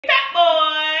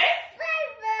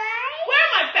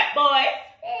boys.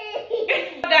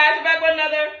 Guys, we're back with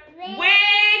another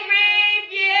wig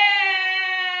review.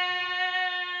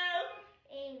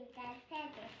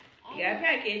 We got a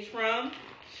package from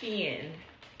Shein.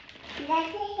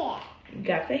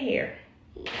 Got the hair.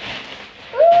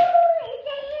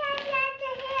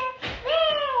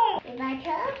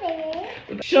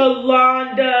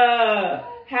 Shalonda,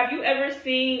 have you ever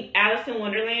seen Alice in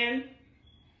Wonderland?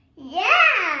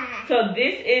 Yeah. So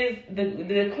this is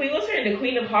the queen. What's her name? The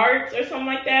Queen of Hearts or something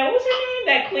like that. What was her name?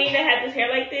 That queen that had this hair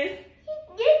like this.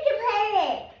 You should put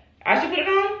it. I should put it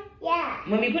on. Yeah.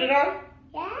 When we put it on.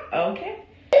 Yeah. Okay.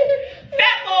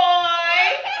 Fat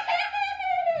boys.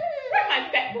 Where are my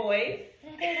fat boys?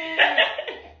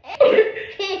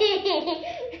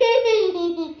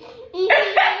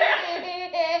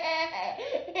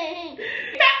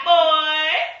 Fat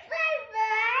boys.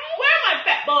 Where are my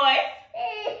fat boys?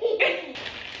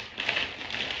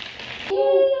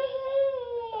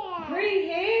 Pretty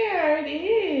hair, it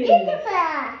is.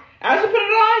 I should put it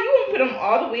on. You want to put them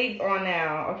all the wigs on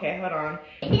now. Okay, hold on.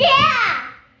 Yeah.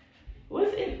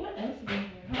 What's it? What else is in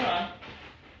here? Hold on.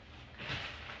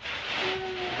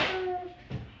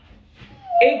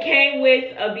 It came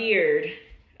with a beard.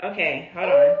 Okay,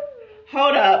 hold on.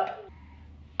 Hold up.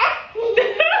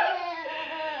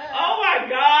 Oh my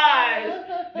gosh.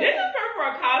 This is perfect for a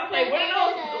cosplay. One of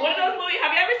those movies.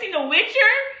 Have you ever seen The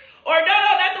Witcher? Or no,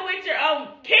 not The Witcher.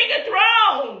 King of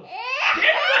Thrones. This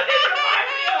is what this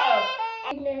reminds me of.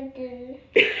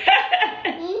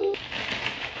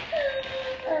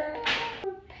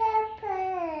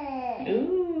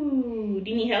 Ooh, do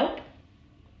you need help?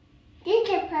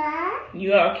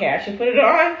 You okay? I should put it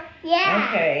on? Yeah.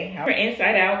 Okay. For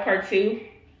Inside Out Part 2.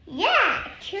 Yeah.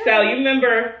 True. So you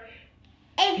remember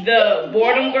the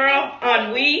boredom girl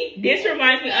on WIG? This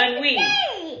reminds me of WIG.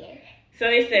 So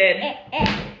they said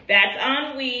that's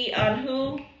on WIG. On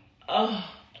who? Oh,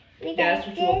 that's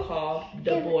what you will call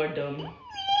the boredom.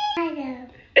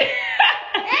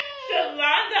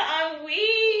 Shalonda on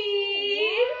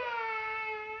WIG.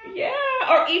 Yeah.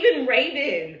 Or even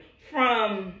Raven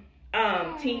from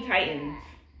Teen Titans.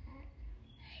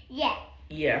 Yeah.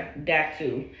 Yeah, that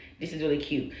too. This is really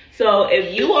cute. So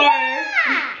if you are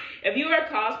a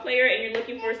cosplayer and you're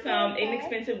looking for some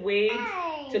inexpensive wigs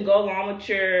to go along with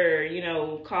your,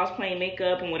 cosplaying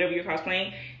makeup and whatever you're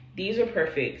cosplaying, these are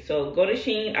perfect. So go to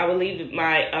Shein. I will leave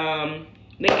my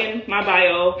link in my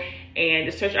bio and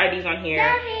the search IDs on here.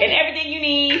 Mommy, and everything you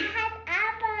need. I have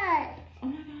eyeballs. Oh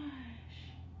my gosh.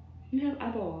 You have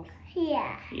eyeballs.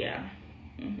 Yeah. Yeah.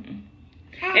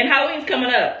 And Halloween's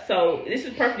coming up, so this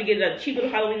is perfect to get a cheap little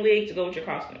Halloween wig to go with your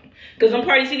costume. Because on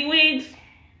Party City wigs,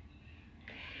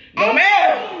 no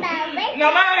ma'am, no ma'am. With the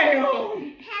bio.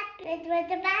 Click the link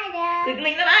in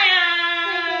the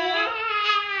bio.